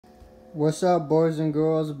What's up, boys and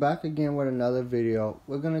girls? Back again with another video.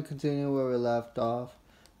 We're going to continue where we left off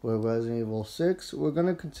with Resident Evil 6. We're going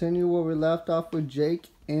to continue where we left off with Jake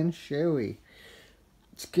and Sherry.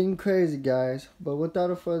 It's getting crazy, guys. But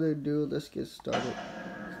without further ado, let's get started.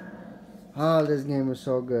 Ah, this game is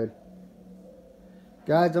so good.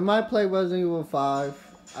 Guys, I might play Resident Evil 5.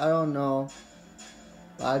 I don't know.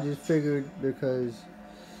 I just figured because,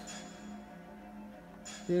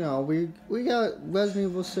 you know, we got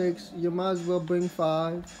Resident Evil 6. You might as well bring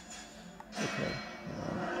 5. Okay.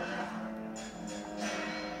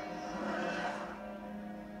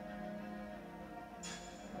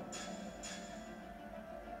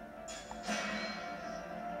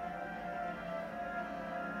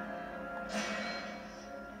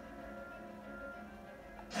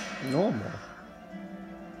 Normal.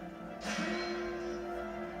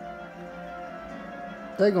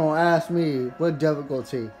 They're gonna ask me what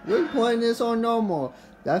difficulty. We're playing this on normal.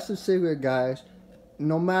 That's the secret, guys.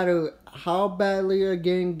 No matter how badly a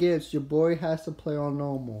game gets, your boy has to play on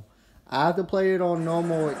normal. I have to play it on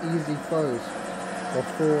normal or easy first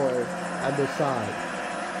before I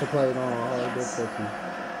decide to play it on hard difficulty.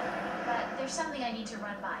 But there's something I need to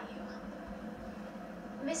run by you.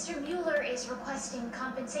 Mr. Mueller is requesting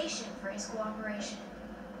compensation for his cooperation.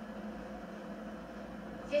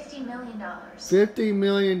 $50 million. $50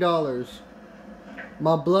 million.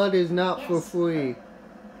 My blood is not for free.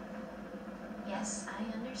 Yes, I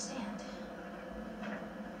understand.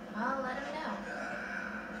 I'll let him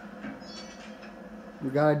know. You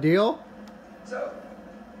got a deal? So,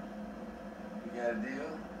 you got a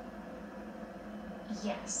deal?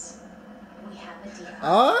 Yes, we have a deal.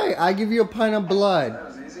 Alright, I give you a pint of blood. That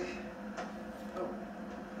was easy. Oh.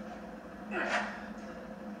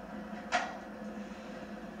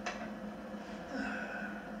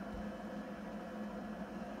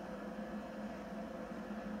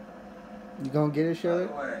 You gonna get it, Sherry?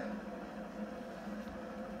 By the way,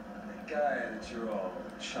 the guy that you're all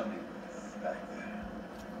chummy with back there.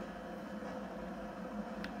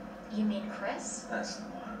 You mean Chris? That's the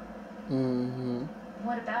one. Mm-hmm.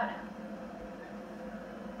 What about him?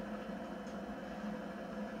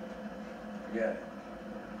 Forget it.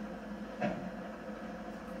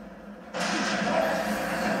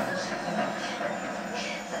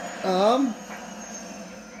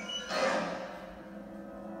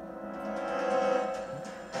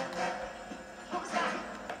 What was that?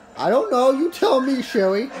 I don't know. You tell me,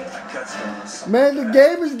 Sherry. Guts Man, the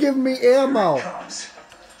game is giving me ammo. Here it comes.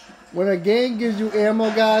 When a game gives you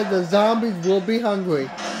ammo, guys, the zombies will be hungry.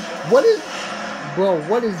 What is... Bro,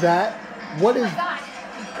 what is that? What Oh is... my God.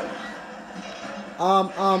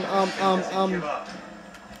 Give up.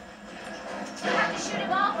 You have to shoot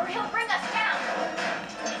him off or he'll bring us down.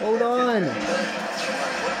 Hold on.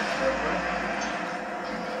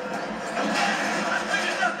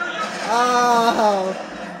 Ah!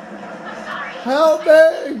 I'm sorry. Help me!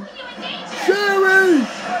 You in danger. Sherry!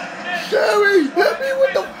 Sherry! Hit me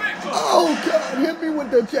with the... Oh, God! Hit me with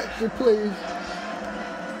the ejection, please.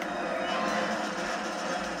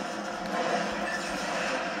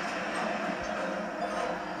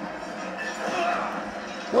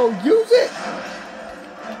 Oh, use it!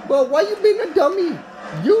 Bro, why you being a dummy?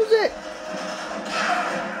 Use it!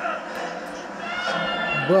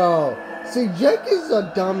 Bro, see, Jake is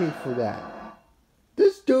a dummy for that.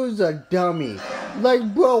 This dude's a dummy.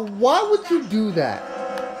 Like, bro, why would you do that?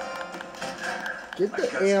 Get My the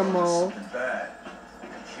guts going ammo. something bad.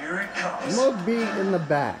 Here it comes. Must be in the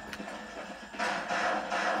back.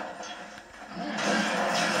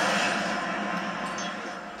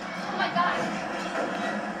 Oh my God.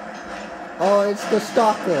 Oh, it's the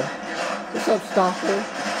stalker. What's up, stalker? You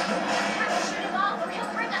have to shoot him off or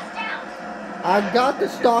he'll bring us down. I got the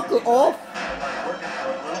stalker off.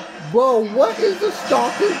 Bro, what is the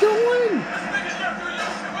stalker doing?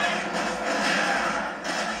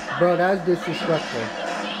 Bro, that's disrespectful.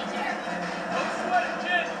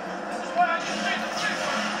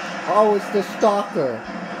 Oh, it's the stalker.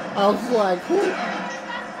 I was like, who? Do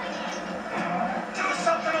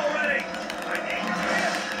something already!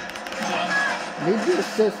 I Need your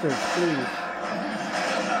assistance, please.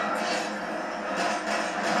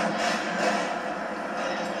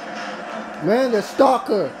 Man, the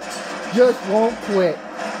stalker just won't quit.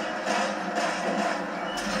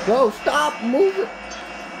 Bro, stop moving.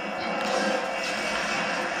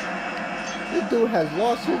 This dude has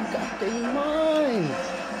lost his goddamn mind.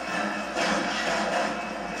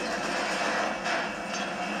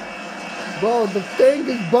 Bro, the thing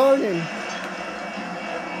is burning.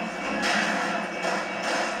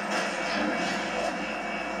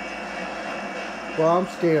 Bro, I'm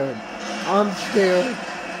scared. I'm scared.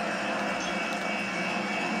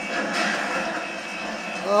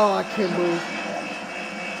 Oh, I can't move.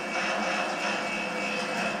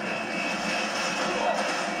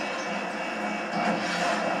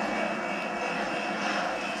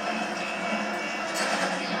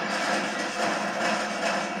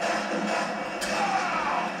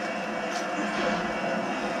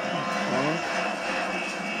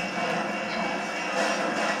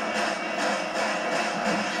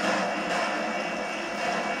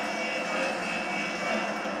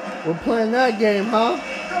 We're playing that game, huh?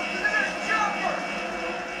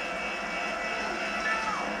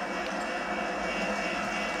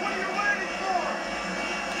 What are you waiting for?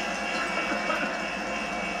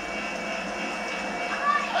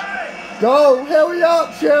 Go! Hurry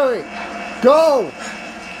up, Sherry! Go!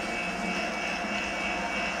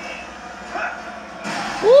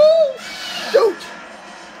 Woo! Shoot!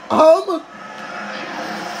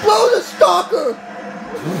 Blow the stalker!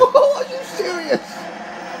 Are you serious?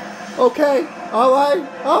 Okay,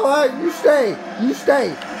 alright, you stay.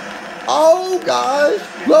 Oh, guys!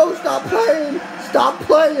 Bro, stop playing!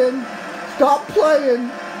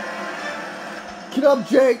 Get up,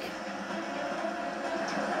 Jake!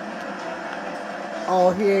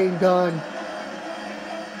 Oh, he ain't done.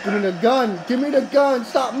 Give me the gun!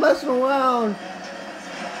 Stop messing around!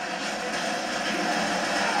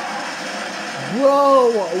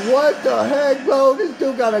 Bro, what the heck, bro? This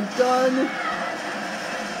dude got a gun.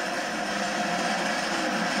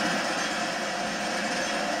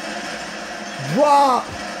 Drop!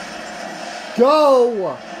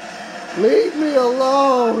 Go! Leave me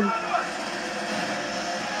alone!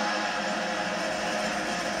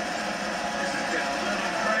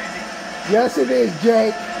 Yes, it is,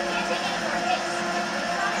 Jake.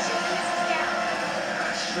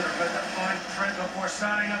 Should have read the fine print before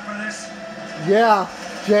signing up for this. Yeah,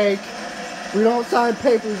 Jake. We don't sign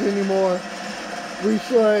papers anymore. We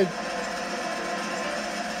should.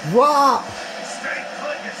 Drop! Stay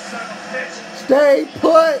put, you son of a bitch. Stay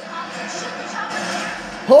put!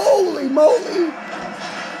 Holy moly!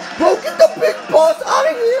 Bro, get the big boss out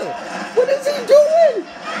of here! What is he doing?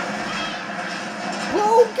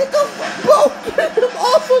 Bro, get him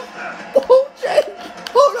off of... Oh, Jake!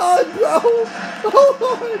 Hold on, bro! Hold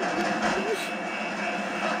on!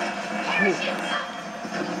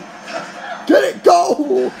 Get it! Go!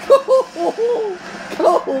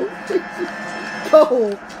 Jesus! Go!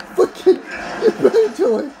 Freaking get ready to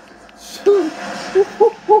it! Shoot!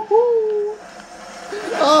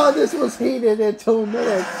 Oh, this was heated in 2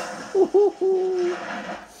 minutes!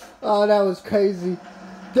 Oh, that was crazy!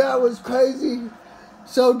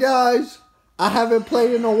 So, guys, I haven't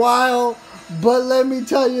played in a while, but let me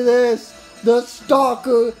tell you this. The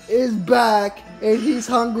stalker is back, and he's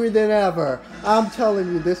hungry than ever. I'm telling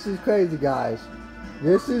you, this is crazy, guys.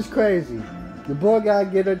 This is crazy. The boy gotta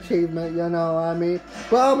get an achievement, you know what I mean?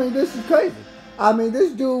 But, I mean, this is crazy. I mean,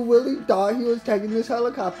 this dude really thought he was taking this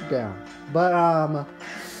helicopter down. But,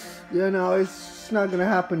 you know, it's not gonna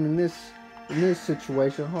happen in this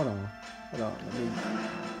situation. Hold on. Let me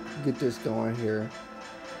get this going here.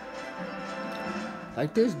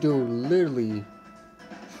 Like, this dude literally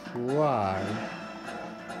tried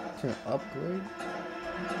to upgrade.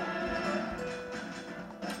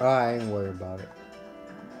 I ain't worried about it.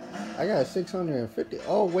 I got 650.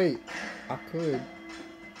 Oh, wait. I could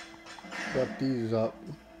step these up.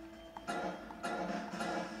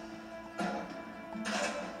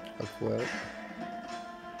 Equip.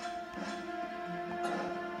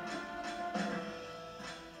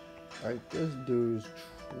 Like, this dude's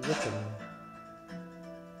tripping.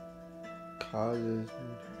 Causes.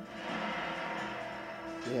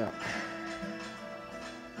 Yeah.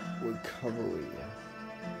 Recovery.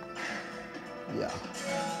 Yeah.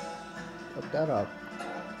 Put that up.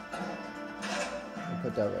 And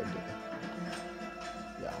put that right there.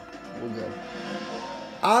 Yeah. We're good.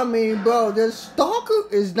 I mean, bro, this stalker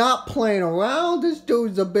is not playing around. This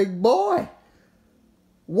dude's a big boy.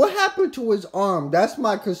 What happened to his arm? That's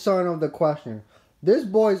my concern of the question. This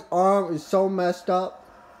boy's arm is so messed up.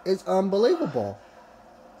 It's unbelievable.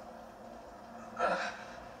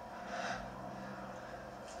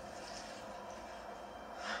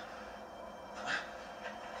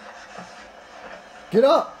 Get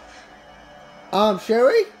up.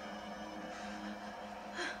 Sherry?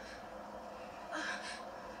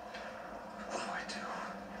 What do I do?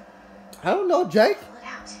 I don't know, Jake. Pull it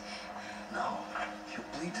out. No, you'll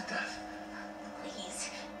bleed to death. Please.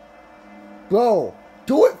 Bro,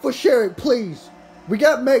 do it for Sherry, please. We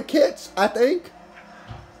got med kits, I think.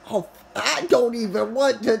 Oh, I don't even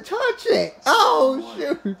want to touch it. Oh,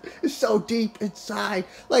 shoot. It's so deep inside.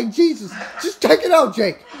 Like, Jesus. Just take it out,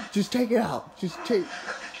 Jake. Just take it out. Just take...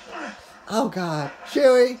 Oh God,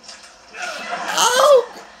 Sherry. Oh.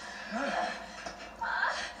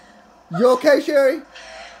 You okay, Sherry?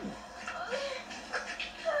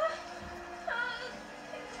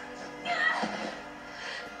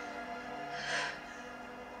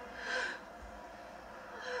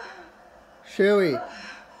 Sherry. What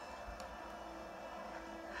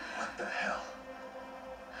the hell?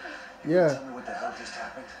 Can Yeah. you tell me what the hell just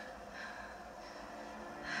happened?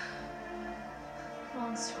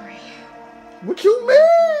 Long story. What you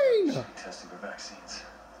mean? Should be testing for vaccines.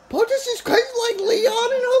 Bro, this is crazy like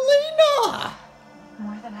Leon and Helena.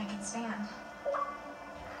 More than I can stand.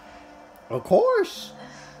 Of course.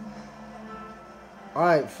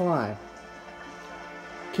 Alright, fine.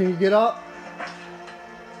 Can you get up?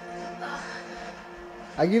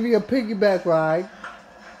 I give you a piggyback ride.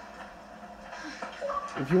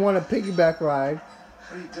 If you want a piggyback ride.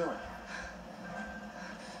 What are you doing?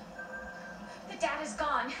 The data's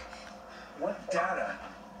gone. What data?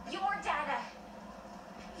 Your data.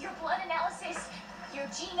 Your blood analysis. Your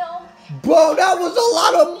genome. Bro, that was a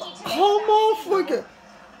lot of... Come on, freaking... I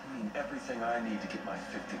mean, everything I need to get my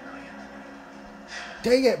 50 million.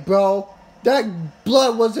 Dang it, bro. That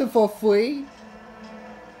blood wasn't for free.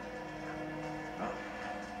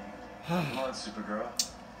 Come on, Supergirl.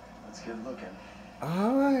 Let's get looking.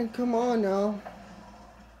 Alright, come on now.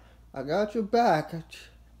 I got your back. I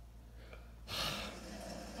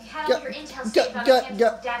had all your intel saved on a handful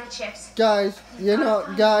of data chips. Guys, you know,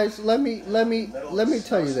 guys, let me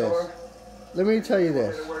tell you this. Let me tell you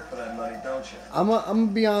this. I'm gonna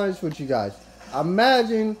be honest with you guys.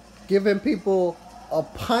 Imagine giving people a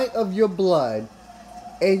pint of your blood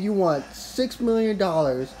and you want $6 million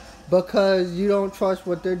because you don't trust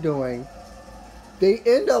what they're doing. They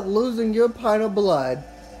end up losing your pint of blood,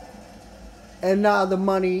 and now the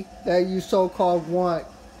money that you so-called want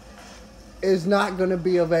is not going to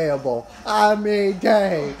be available. I mean,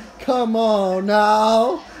 dang, come on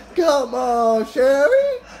now. Come on,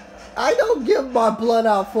 Sherry. I don't give my blood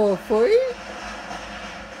out for free.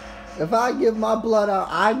 If I give my blood out,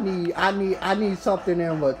 I need something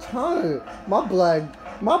in return. My blood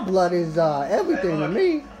is everything to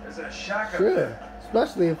me. There's a shack up Sure, there.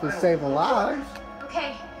 especially if it's saving lives.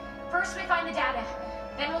 Okay, first we find the data.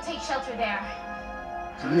 Then we'll take shelter there.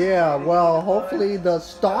 Yeah, well, hopefully the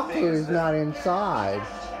stalker is not inside.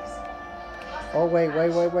 Oh, wait,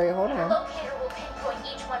 hold Our on. locator will pinpoint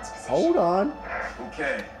each one's position. Hold on.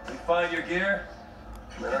 Okay, we find your gear,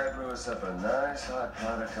 and then I brew us up a nice hot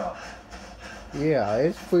pot of coffee. Yeah,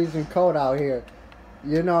 it's freezing cold out here.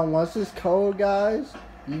 You know, once it's cold, guys,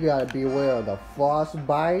 you gotta be aware of the frost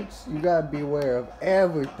bites. You gotta be aware of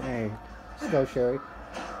everything. Let's go, Sherry.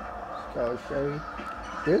 Let's go, Sherry.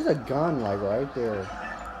 There's a gun, like, right there.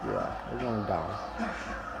 Yeah, we're going down.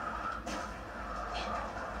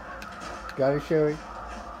 Got it, Sherry?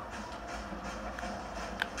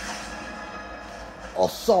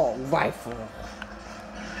 Assault rifle.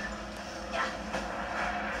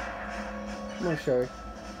 Come on, Sherry.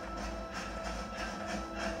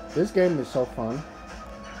 This game is so fun.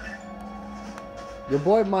 Your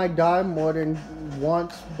boy might die more than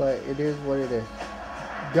once, but it is what it is.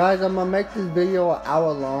 Guys, I'm gonna make this video an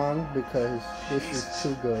hour long because this is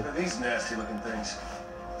too good. What are these nasty looking things?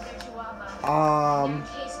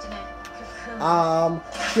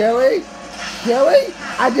 Sherry,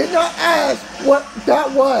 I did not ask what that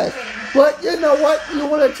was, but you know what? You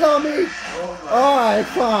want to tell me? Alright,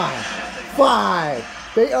 fine.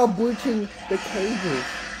 They are breaching the cages.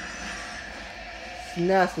 It's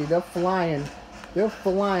nasty. They're flying. They're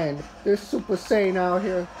Super Saiyan out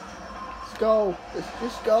here. Let's go. Let's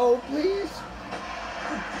just go, please.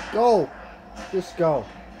 Go. Just go.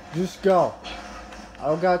 I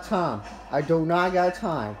don't got time. I do not got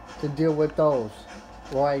time to deal with those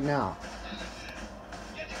right now.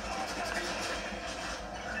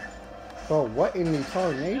 Bro, what in the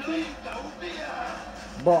tarnation?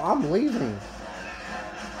 Bro, I'm leaving.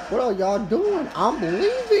 What are y'all doing? I'm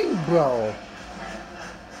leaving, bro.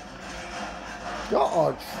 Y'all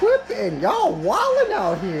are tripping. Y'all wilding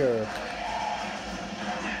out here.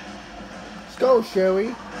 Let's go,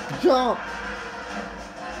 Sherry. Jump.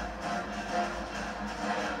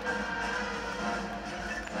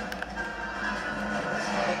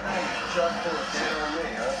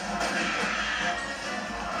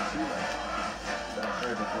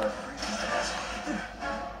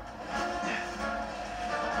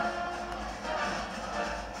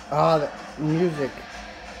 Ah, the music.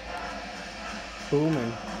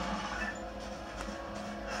 Booming.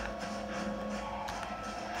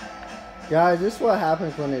 Guys, this is what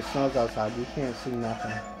happens when it snows outside. You can't see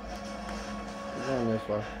nothing. We're going this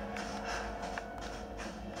way.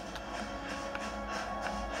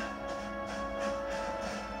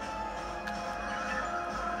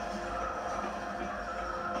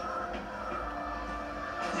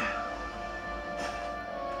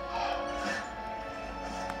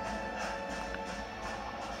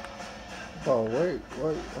 Oh, wait,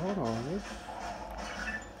 hold on. Which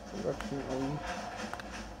direction are we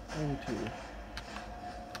into?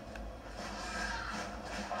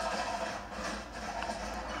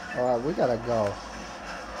 Alright, we gotta go.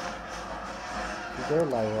 They're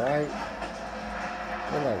like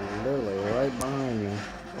they're like literally right behind me.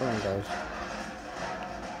 Hold on, guys.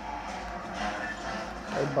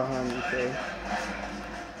 Right behind me, sir.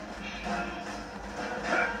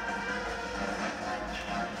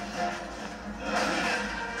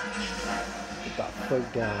 Get that foot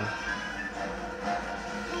down.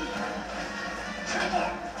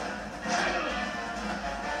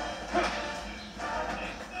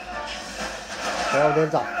 Oh,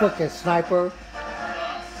 there's a freaking sniper.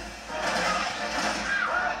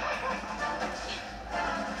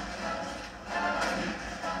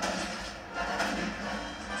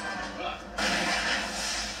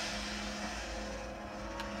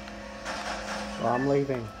 Oh, I'm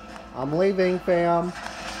leaving. I'm leaving, fam.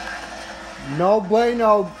 No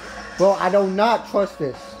bueno. Bro, I do not trust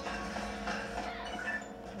this.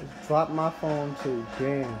 Just drop my phone too.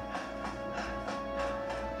 Dang.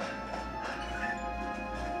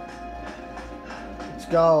 Let's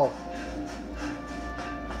go.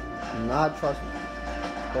 I'm not trusting.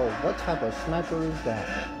 Bro, what type of sniper is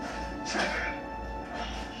that?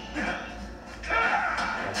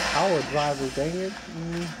 A power driver, dang it.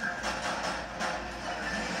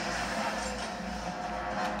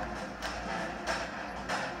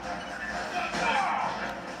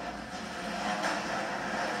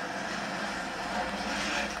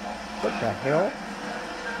 What the hell?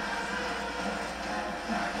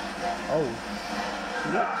 Oh.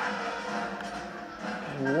 What?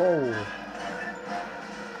 Whoa.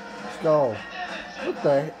 Let's go. What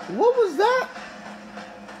the? What was that?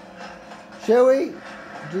 Sherry,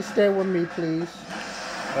 just stay with me, please.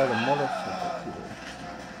 Oh, the motorcycle here.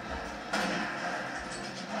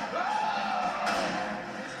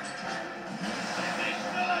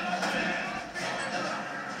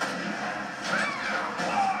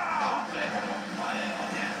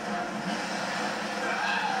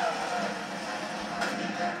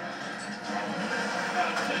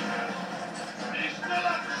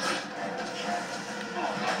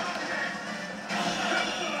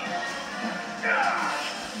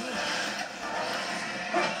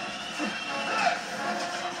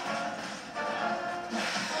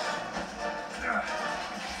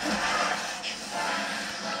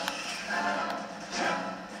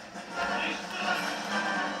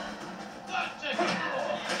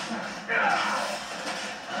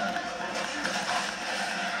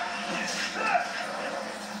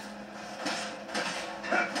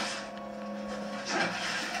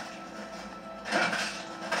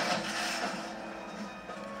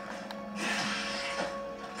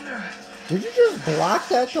 Did you just block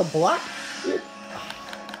that to block it?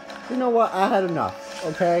 You know what? I had enough,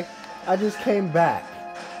 okay? I just came back.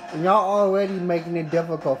 And y'all already making it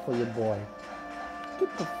difficult for your boy.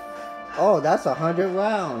 Get the... Oh, that's 100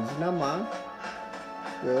 rounds. Never mind.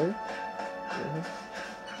 Really?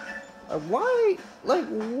 Why? Like,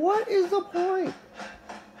 what is the point?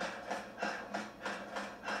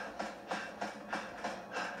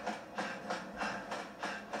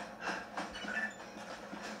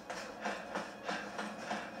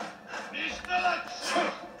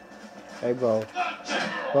 Hey, bro.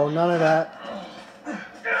 Bro, none of that.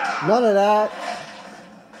 None of that.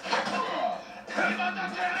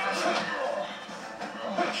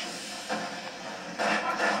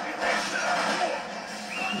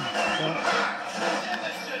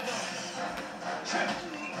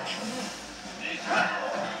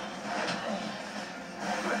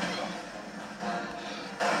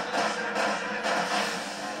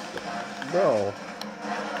 Bro,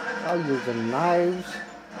 I'm using knives.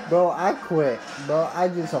 Bro, I quit. Bro, I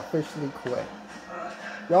just officially quit.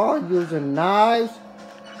 Y'all using knives?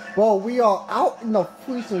 Bro, we are out in the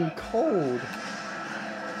freezing cold.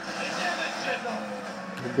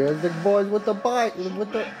 There's the boys with the bike.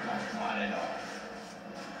 With the...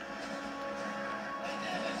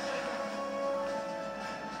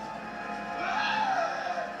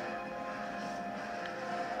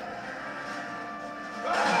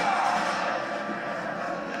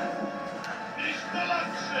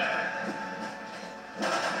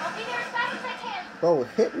 Bro,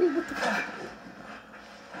 hit me with the...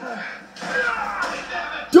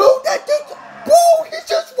 Dude, that thing... Bro, he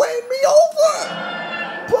just ran me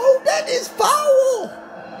over! Bro, that is foul!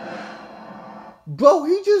 Bro,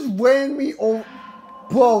 he just ran me over...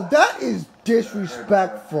 Bro, that is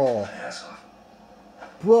disrespectful.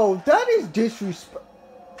 Bro, that is disrespectful.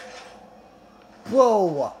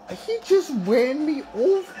 Bro, he just ran me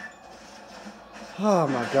over. Oh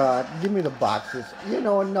my God, give me the boxes. You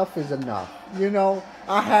know, enough is enough. You know,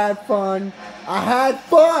 I had fun. I had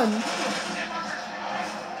fun.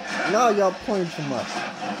 Now y'all playing too much.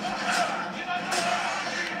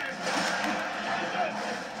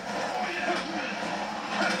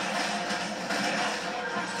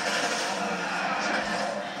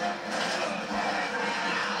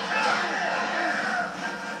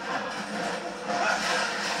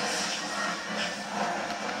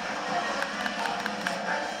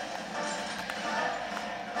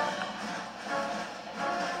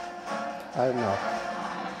 I had enough.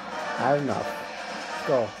 I had enough. Let's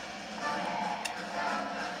go.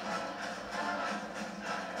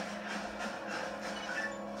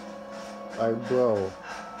 Like, bro,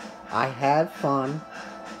 I had fun.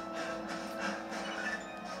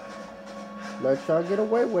 Let y'all get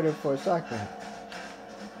away with it for a second.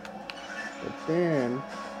 But then,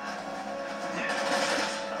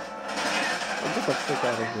 oh, get the fuck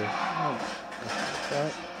out of here. Oh,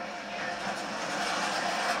 that.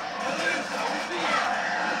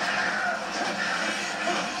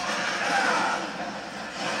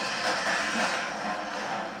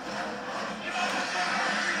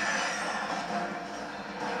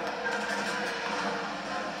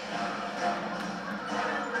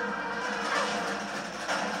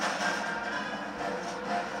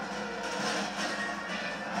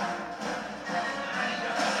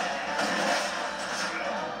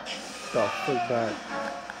 The fuck back.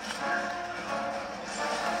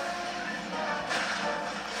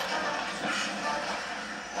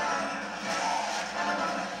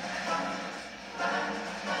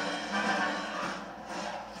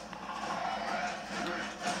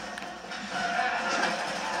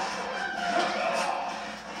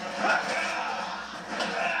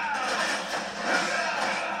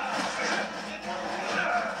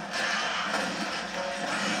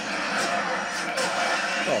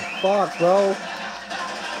 Oh fuck, bro.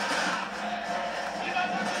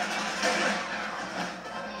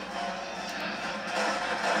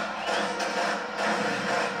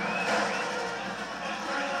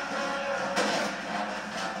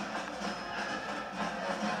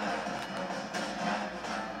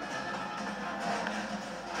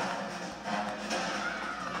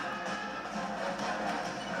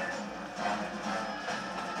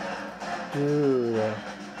 Dude.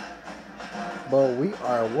 But we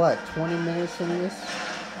are what, 20 minutes in this?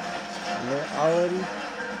 And they're already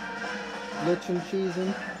glitching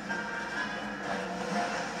cheesing.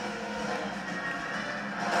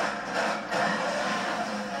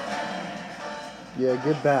 Yeah,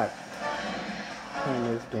 get back. Playing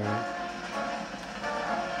this game.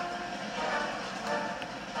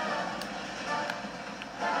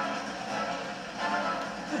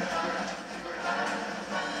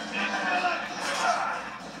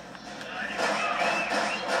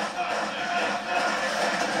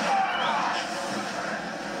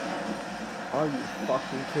 Are you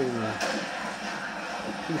fucking kidding me? A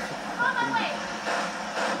piece of fucking...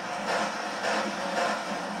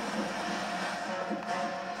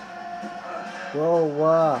 Bro,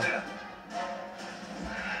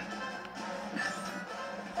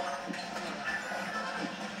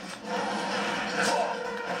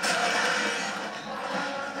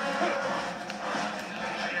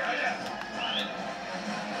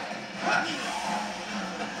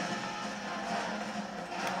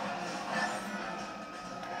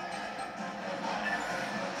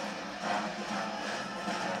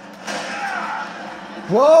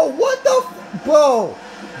 Bro, what the bro,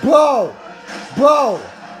 bro, bro.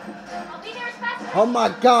 I'll be there as fast as Oh my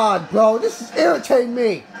God, bro, this is irritating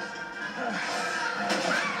me.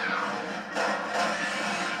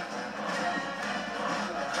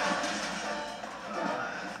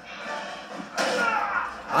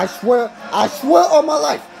 I swear on my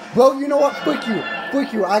life. Bro, you know what? Freak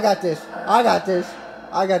you, I got this.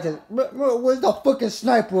 Where's the fucking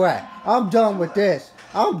sniper at? I'm done with this.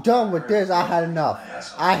 I had enough.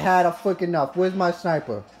 I had a freaking enough. Where's my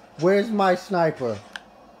sniper?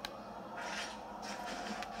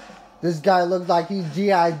 This guy looks like he's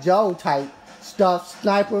G.I. Joe type stuff.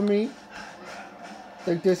 Sniper me.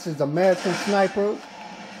 Think this is American Sniper?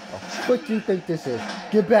 What do you think this is?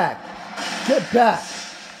 Get back.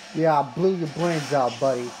 Yeah, I blew your brains out,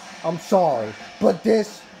 buddy. I'm sorry. But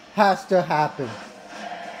this has to happen.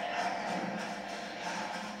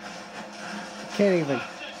 Can't even.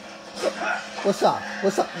 What's up? You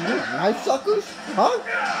want knife suckers? Huh?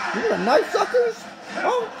 You want knife suckers?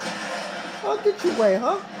 Huh? I'll get you away,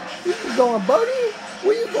 huh? Where you going, buddy?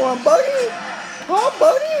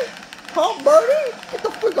 Huh, buddy? Get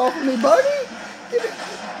the frick off of me, buddy. Get it.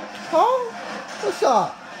 Huh? What's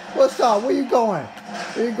up? What's up? Where you going?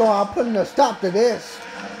 Where you going? I'm putting a stop to this.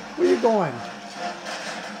 Where you going?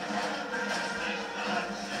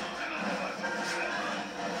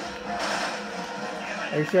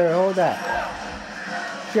 Hey, Sherry, hold that.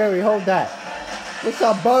 Sherry, hold that. What's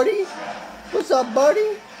up, buddy? What's up,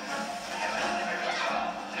 buddy?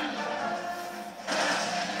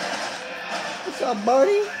 What's up,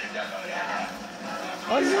 buddy?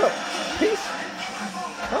 Oh, you want a piece?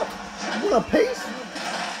 Oh, you want a piece?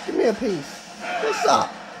 Give me a piece. What's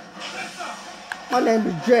up? My name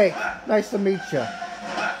is Jake. Nice to meet you.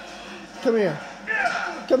 Come here.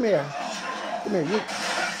 Come here. Come here. You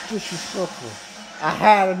disrespectful. I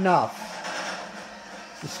had enough.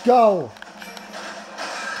 Let's go.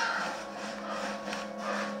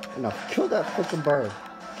 Enough. Kill that freaking bird.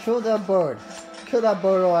 Kill that bird. Kill that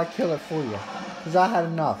bird or I kill it for you. Because I had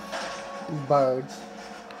enough. These birds.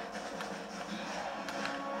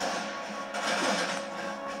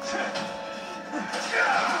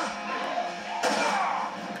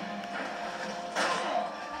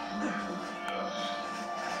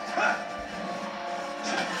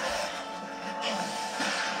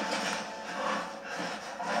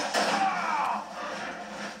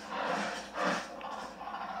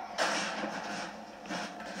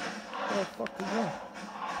 Where the fuck is that?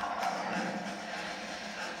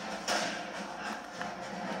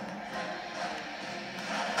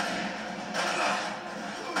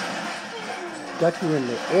 Got you in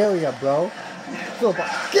the area, bro.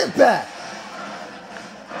 Get back!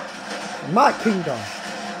 My kingdom.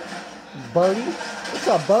 Buddy? What's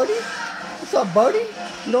up, buddy? What's up, buddy?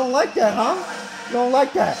 You don't like that, huh? You don't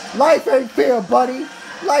like that. Life ain't fair, buddy.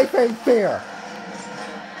 Life ain't fair.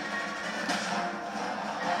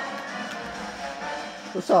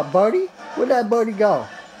 What's up, buddy? Where'd that birdie go?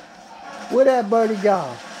 Where'd that birdie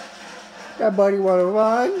go? That birdie wanna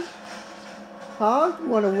run? Huh? You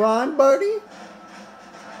wanna run, birdie?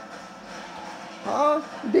 Huh?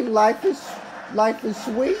 You think life is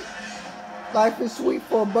sweet? Life is sweet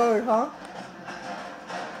for a bird, huh?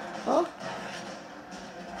 Huh?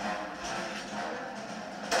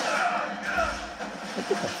 Get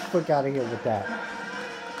the frick out of here with that.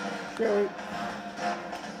 Sherry.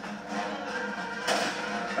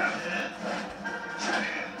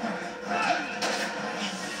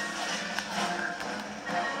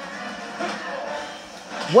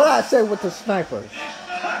 What I say with the snipers?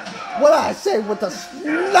 What I say with the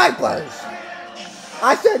snipers?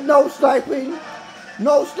 I said no sniping.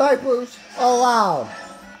 No snipers allowed.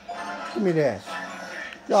 Give me this.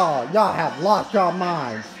 Y'all have lost your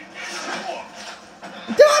minds.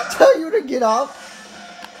 Did I tell you to get up?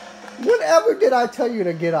 Whenever did I tell you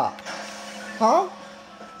to get up? Huh?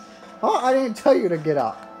 Huh? I didn't tell you to get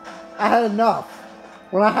up. I had enough.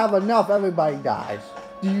 When I have enough, everybody dies.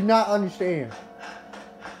 Do you not understand?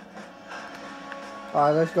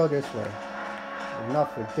 Alright, let's go this way.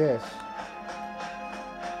 Enough with this.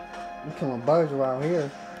 I'm killing birds around here.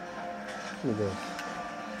 Look at this.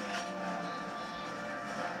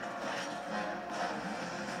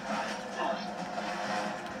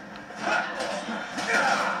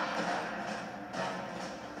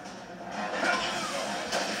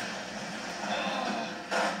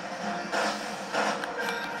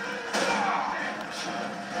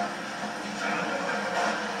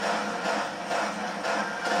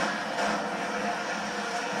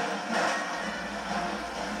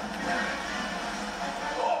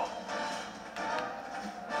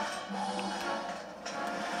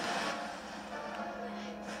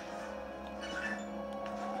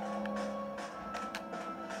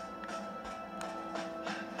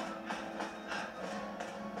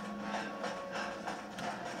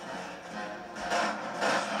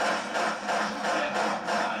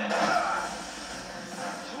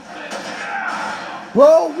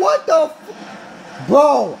 Bro, what the f-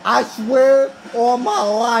 Bro, I swear on my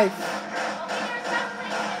life.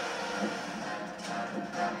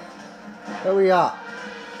 Hurry up.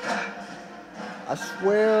 I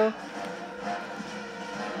swear.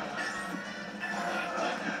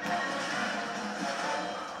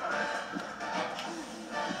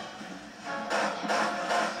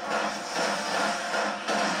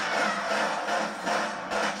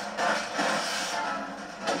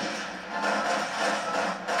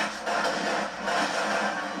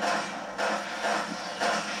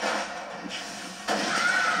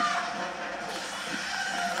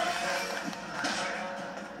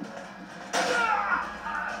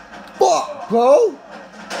 Fuck, bro.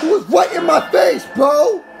 It was right in my face,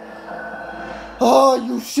 bro. Oh, are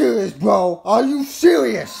you serious, bro? Are you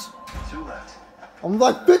serious? I'm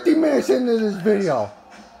like 50 minutes into this video.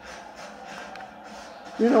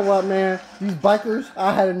 You know what, man? These bikers,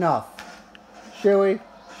 I had enough. Sherry,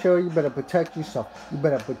 you better protect yourself. You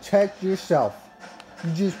better protect yourself.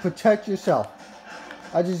 You just protect yourself.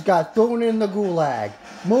 I just got thrown in the gulag.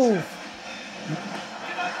 Move.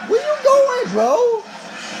 Where you going, bro?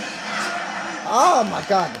 Oh my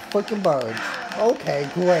god, the freaking birds. Okay,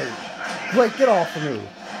 great. Great, get off of me.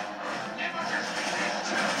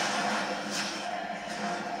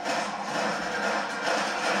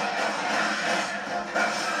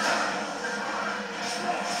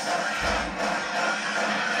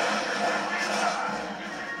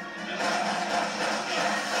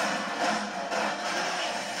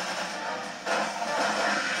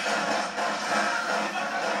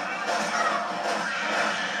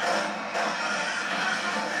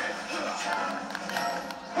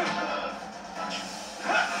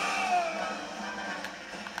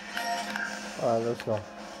 Alright, let's go.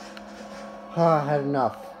 Oh, I had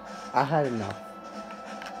enough. I had enough.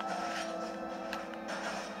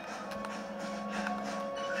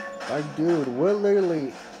 Like, dude, we're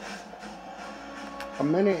literally a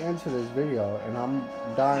minute into this video and I'm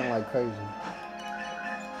dying like crazy.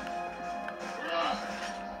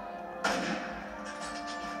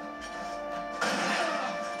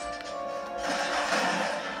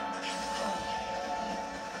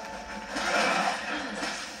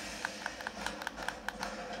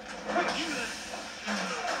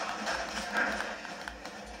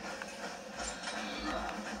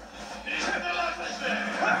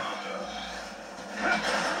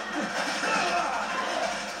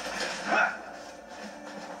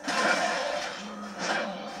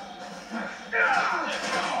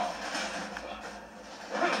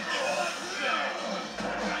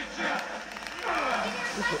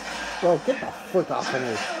 Bro, get the frick off of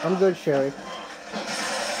me. I'm good, Sherry.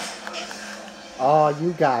 Oh,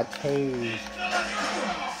 you got tased.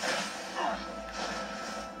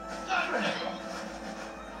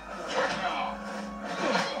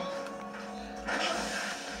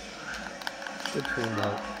 Good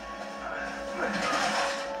teamwork.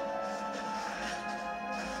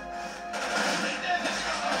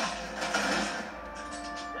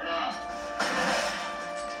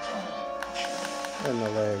 In the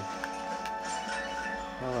leg.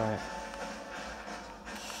 Alright.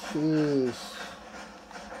 Jeez.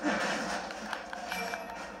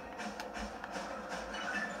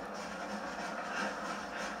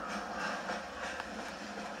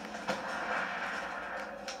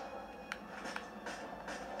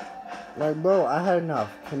 Like, bro, I had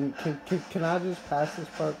enough. Can I just pass this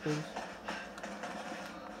part, please?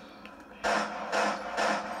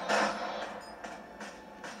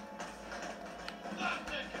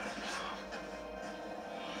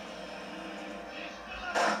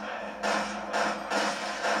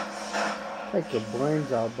 Take your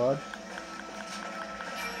brains out, bud.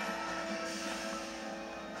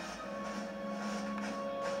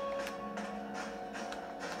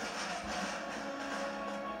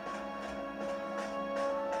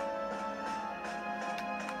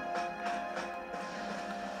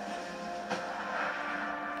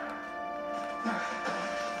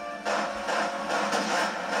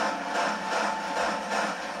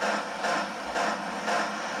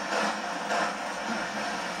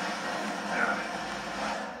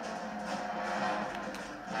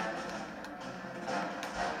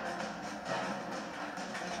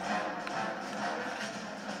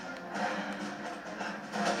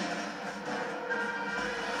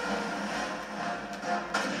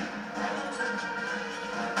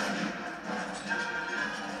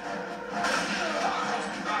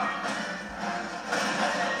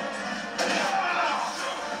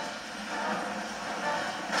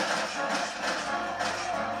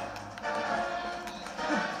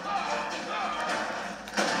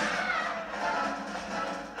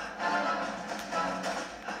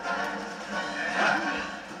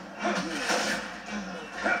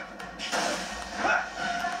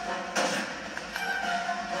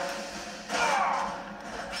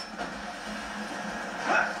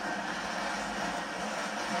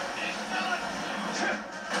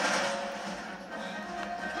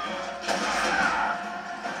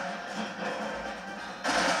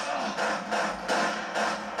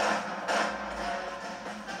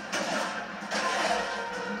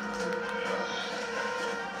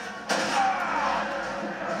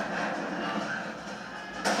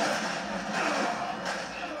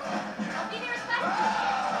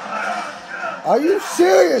 Are you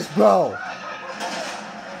serious, bro?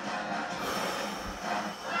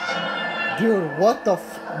 Dude, what the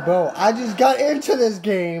bro, I just got into this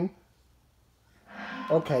game.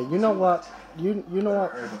 Okay, you know what? You know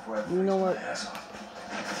what? You know what?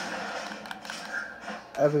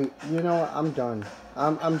 You know what? I'm done.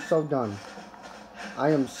 I'm so done.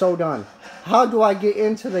 I am so done. How do I get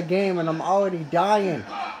into the game and I'm already dying?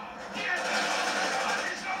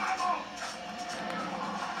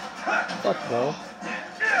 Fuck, bro.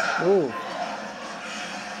 Move.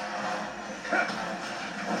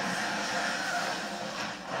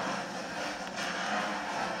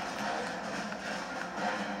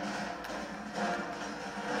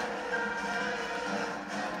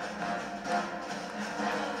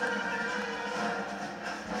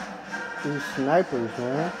 These snipers,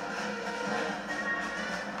 man.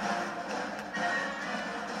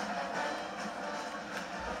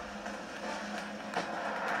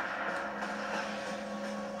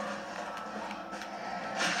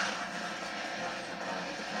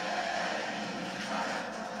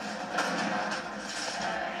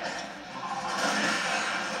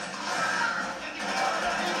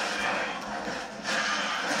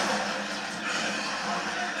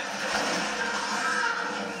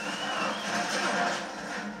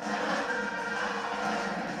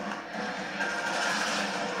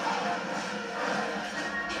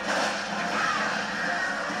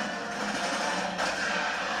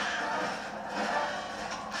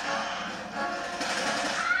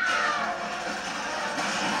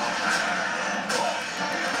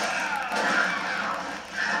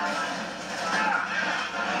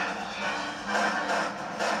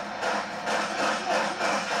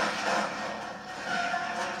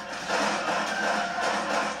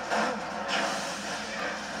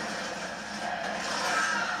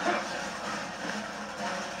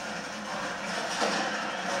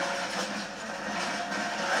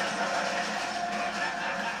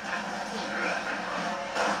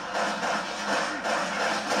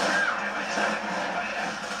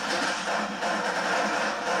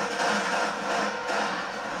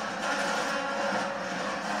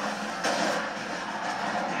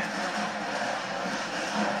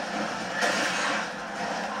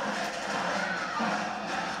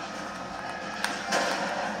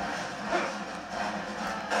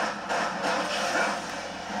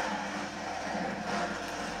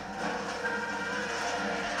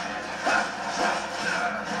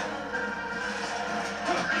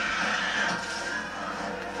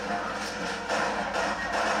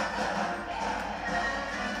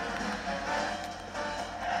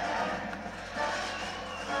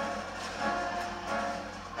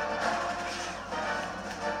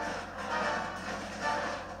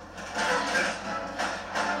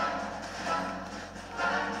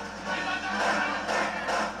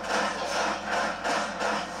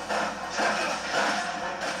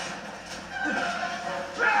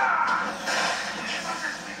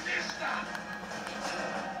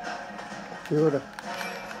 Dude,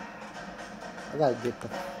 I gotta get the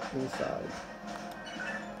inside.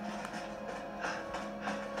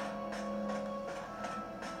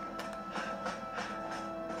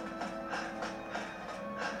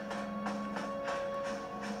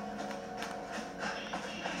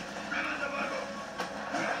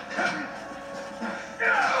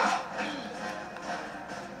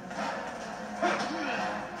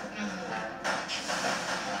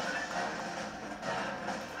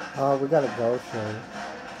 Oh, we gotta go soon.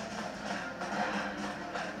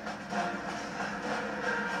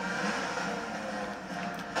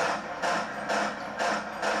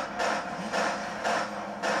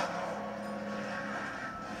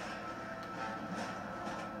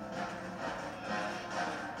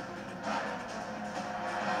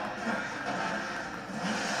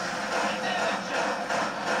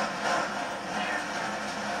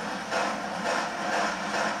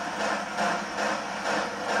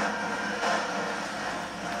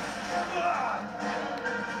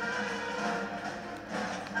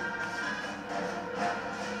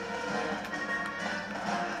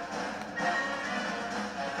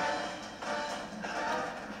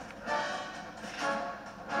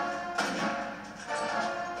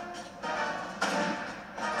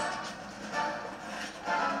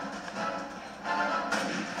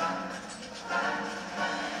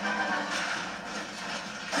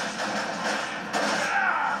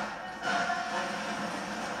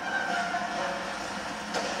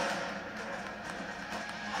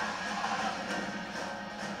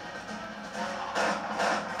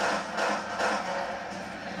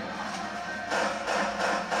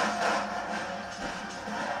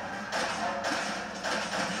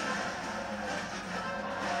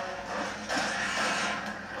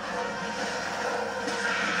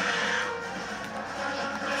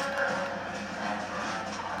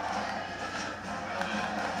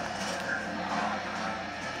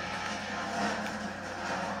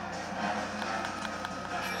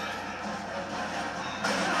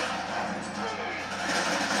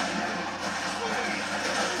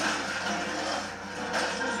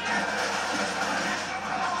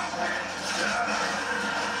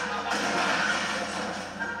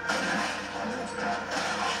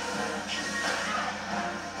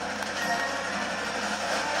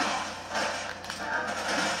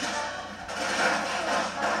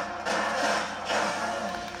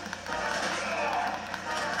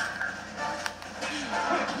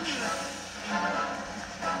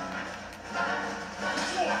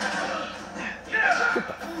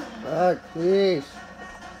 Lord, please.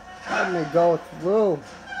 Let me go through.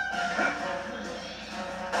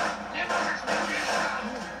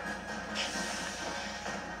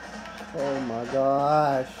 Oh my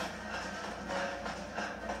gosh.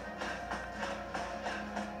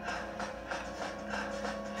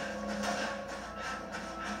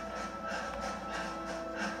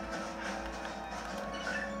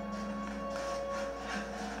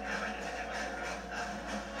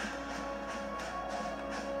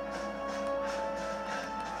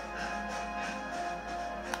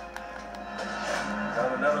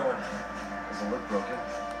 Found another one. Doesn't look broken.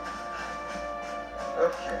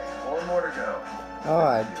 Okay, one more to go.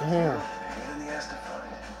 Alright, damn. Pain in the ass to find.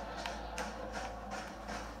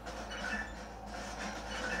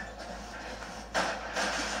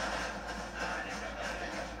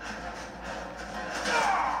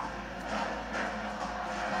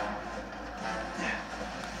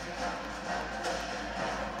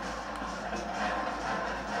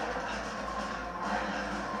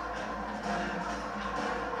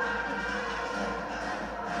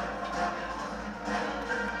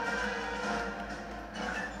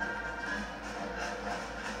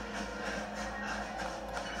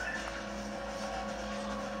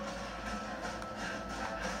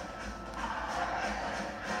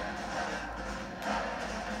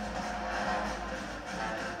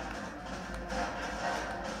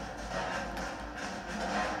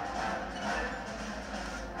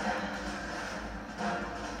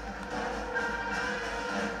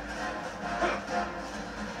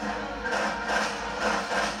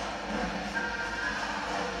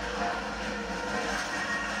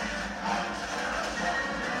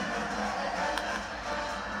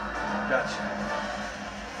 Gotcha.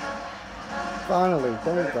 Finally,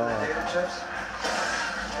 thank Ready for the God. data chips?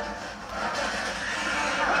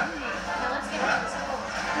 Now let's get rid of this cold.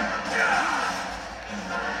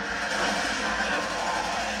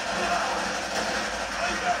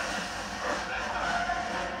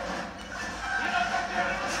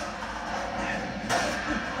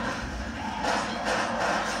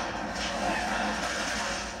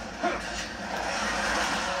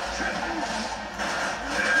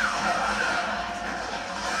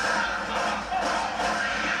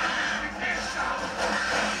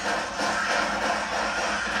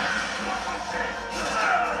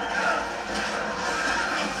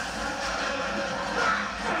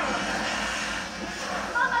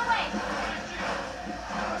 On my way.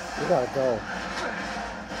 We gotta go.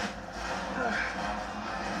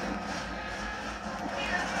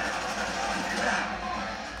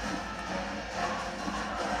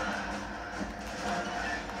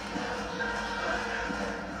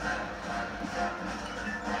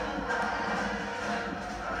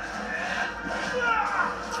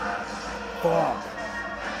 Fuck.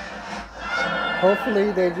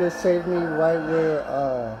 Hopefully they just saved me right where,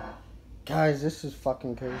 guys, this is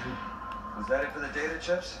fucking crazy. Was that it for the data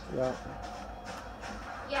chips? Yeah.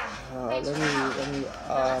 Yeah. Thanks Let for your help. me,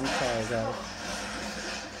 Now I'm let's get sorry, rid of this guys. cold.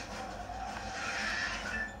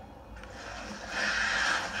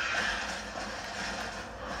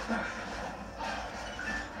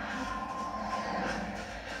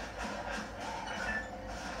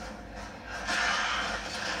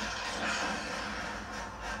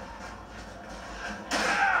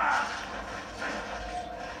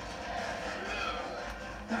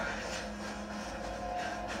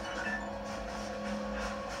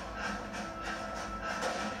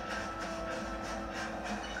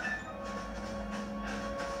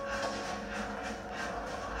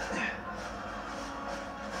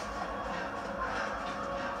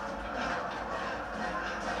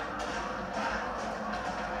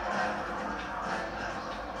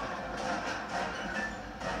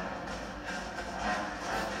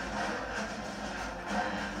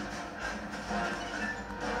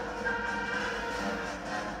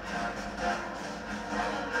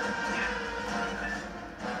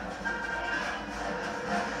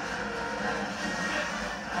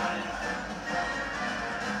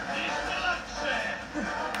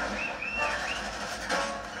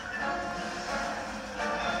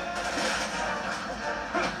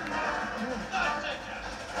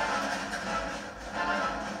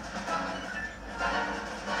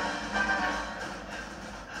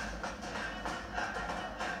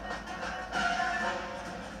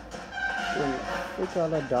 We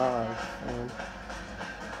gotta die, man.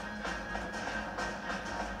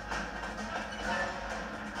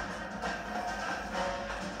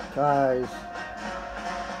 Guys,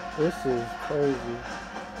 this is crazy.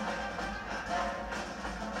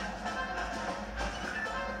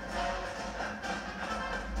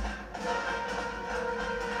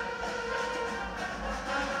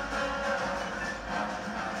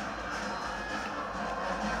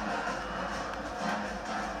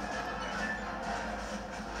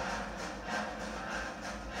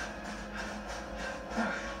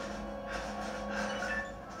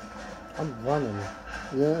 I'm running.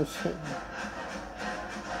 You know what I'm saying?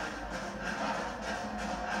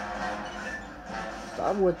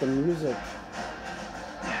 Stop with the music.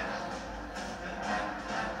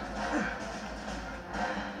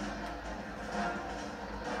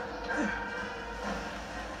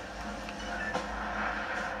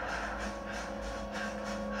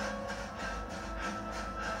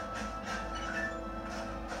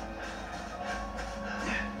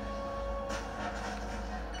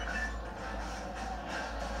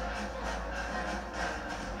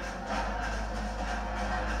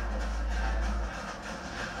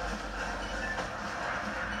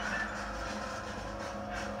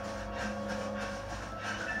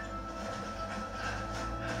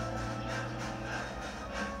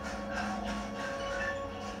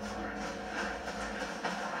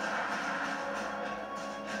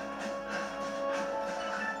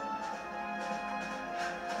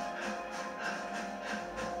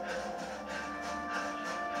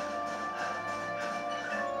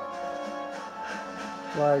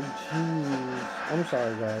 Like, jeez. I'm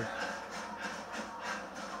sorry, guys.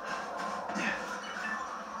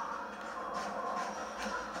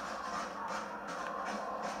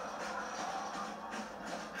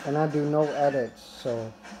 And I do no edits,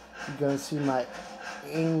 so you're gonna see my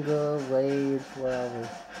anger, rage, whatever.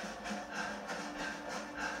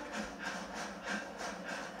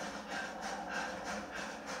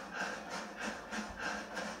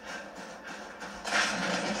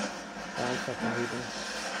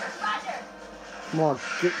 Come on,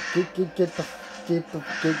 get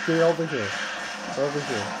over here. Over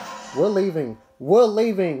here. We're leaving. We're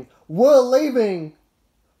leaving. We're leaving.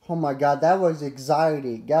 Oh my god, that was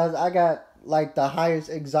anxiety. Guys, I got like the highest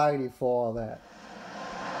anxiety for all that.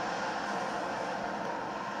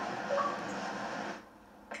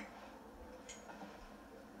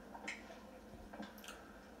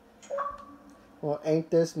 Well,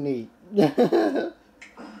 ain't this neat?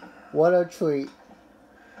 What a treat.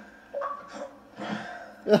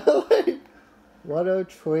 What a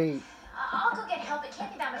treat. I'll go get help. It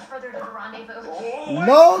can't be that much further to the rendezvous.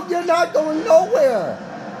 No, you're not going nowhere.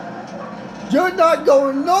 You're not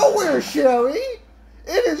going nowhere, Sherry.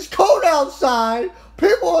 It is cold outside.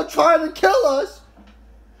 People are trying to kill us.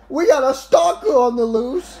 We got a stalker on the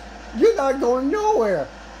loose. You're not going nowhere.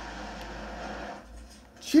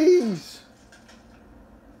 Jeez.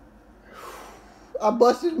 I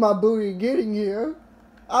busted my booty getting here.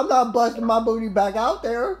 I'm not busting my booty back out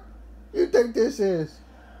there. You think this is?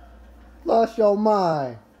 Lost your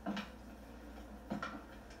mind.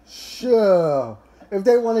 Sure. If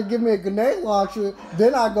they want to give me a grenade launcher,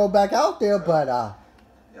 then I go back out there, but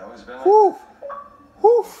whew,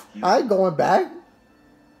 whew, I ain't going back.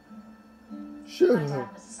 Sure. My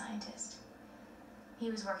dad was a scientist. He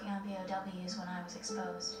was working on POWs when I was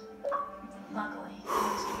exposed. Luckily, he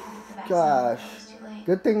was treated with the vaccine. Gosh. It was too late.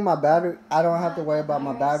 Good thing my battery, I don't have to worry about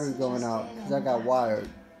my battery going out because I got wired.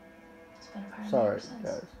 It's been part of me Sorry, ever since.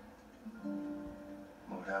 guys.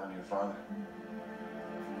 What happened to your father?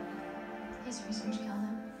 His research killed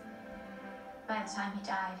him. By the time he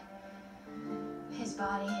died, his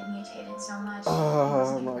body had mutated so much.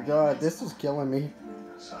 Oh my god, this is killing me.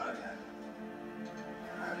 Sorry.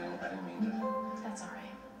 I didn't mean to. That's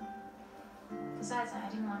alright. Besides, I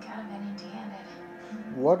didn't walk out of it empty-handed.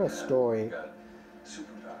 What a story. You got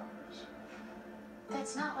superpowers.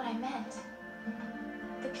 That's not what I meant.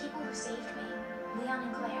 The people who saved me, Leon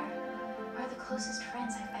and Claire, are the closest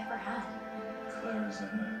friends I've ever had. Claire is a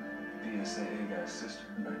BSAA guy's sister,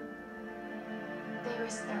 right? They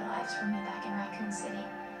risked their lives for me back in Raccoon City.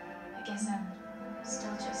 I guess I'm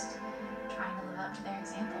still just trying to live up to their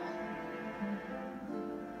example.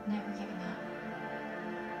 Never giving up.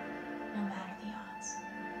 No matter the odds.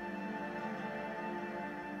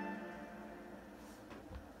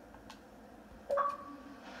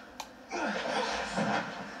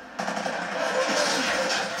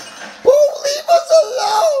 Leave us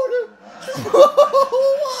alone!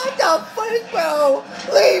 What the fuck, bro?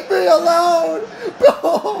 Leave me alone!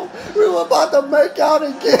 Bro, we were about to make out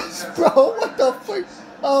and kiss, bro. What the fuck?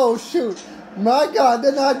 Oh, shoot. My God,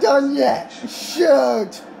 they're not done yet.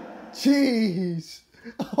 Shoot. Jeez.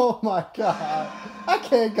 Oh, my God. I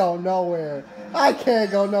can't go nowhere. I can't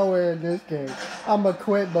go nowhere in this game. I'm going to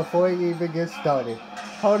quit before he even gets started.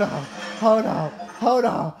 Hold on. Hold on. Hold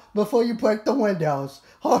on. Before you break the windows.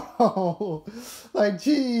 Hold on. Like,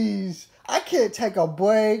 jeez. I can't take a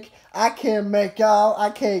break. I can't make out.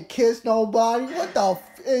 I can't kiss nobody. What the f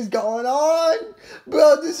is going on?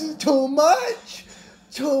 Bro, this is too much.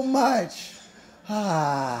 Too much.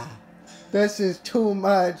 This is too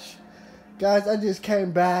much. Guys, I just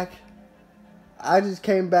came back. I just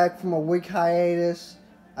came back from a week hiatus.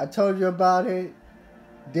 I told you about it.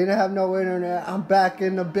 Didn't have no internet. I'm back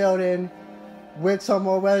in the building with some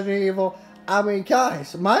more Resident Evil. I mean,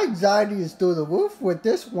 guys, my anxiety is through the roof with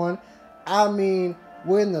this one. I mean,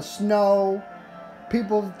 we're in the snow.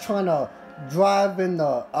 People trying to drive in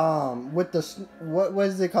the with the what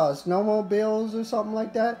is it called, snowmobiles or something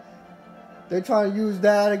like that. They're trying to use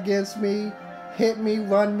that against me, hit me,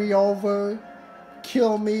 run me over,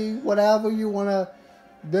 kill me, whatever you wanna.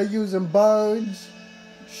 They're using birds.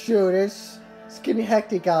 Shoot, it's getting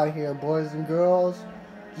hectic out here, boys and girls.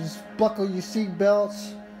 Just buckle your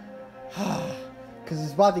seatbelts, cause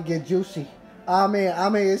it's about to get juicy. I mean,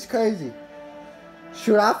 it's crazy.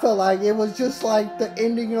 Shoot, I felt like it was just like the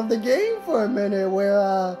ending of the game for a minute,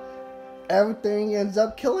 where everything ends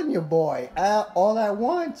up killing your boy all at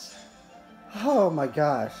once. Oh my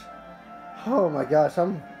gosh. Oh my gosh.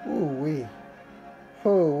 Ooh-wee,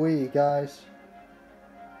 guys.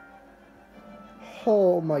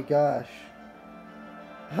 Oh my gosh.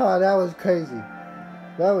 Oh, that was crazy.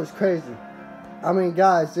 That was crazy. I mean,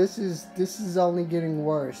 guys, this is only getting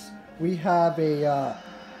worse. We have a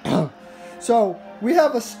so we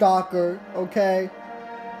have a stalker, okay?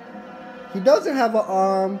 He doesn't have an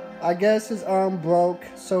arm. I guess his arm broke,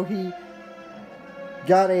 so he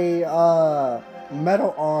got a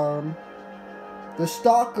metal arm. The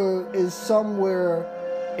stalker is somewhere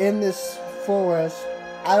in this forest.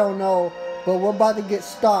 I don't know, but we're about to get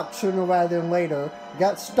stalked sooner rather than later.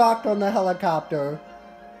 Got stalked on the helicopter.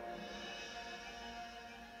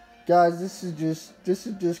 Guys, this is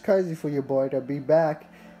just crazy for your boy to be back.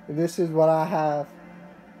 This is what I have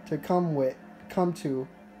to come to.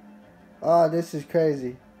 Oh, this is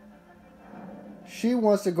crazy. She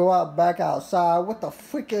wants to go out back outside. What the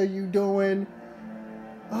frick are you doing?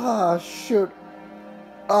 Ah, shoot.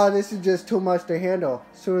 Oh, this is just too much to handle.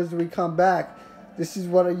 As soon as we come back, this is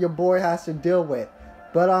what your boy has to deal with.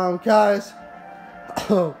 But guys,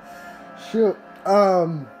 oh shoot.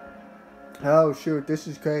 Oh shoot, this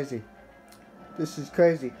is crazy. This is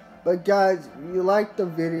crazy. But guys, if you like the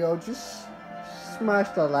video, just smash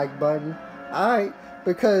that like button. Alright?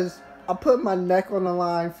 Because I put my neck on the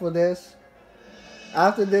line for this.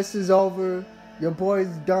 After this is over, your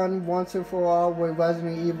boy's done once and for all with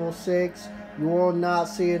Resident Evil 6. You will not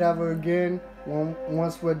see it ever again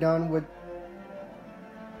once we're done with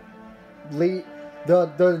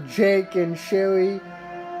the Jake and Sherry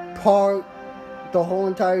part, the whole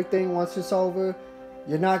entire thing. Once it's over,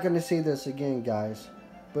 you're not going to see this again, guys.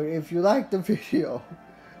 But if you like the video,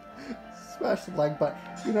 smash the like button.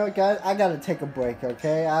 You know, guys, I got to take a break,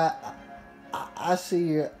 okay? I see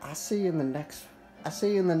you in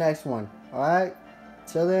the next one. All right?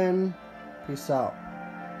 Till then, peace out.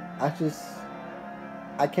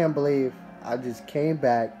 I can't believe I just came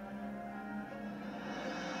back.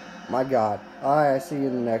 My God. All right, I see you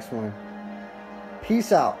in the next one.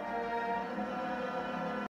 Peace out.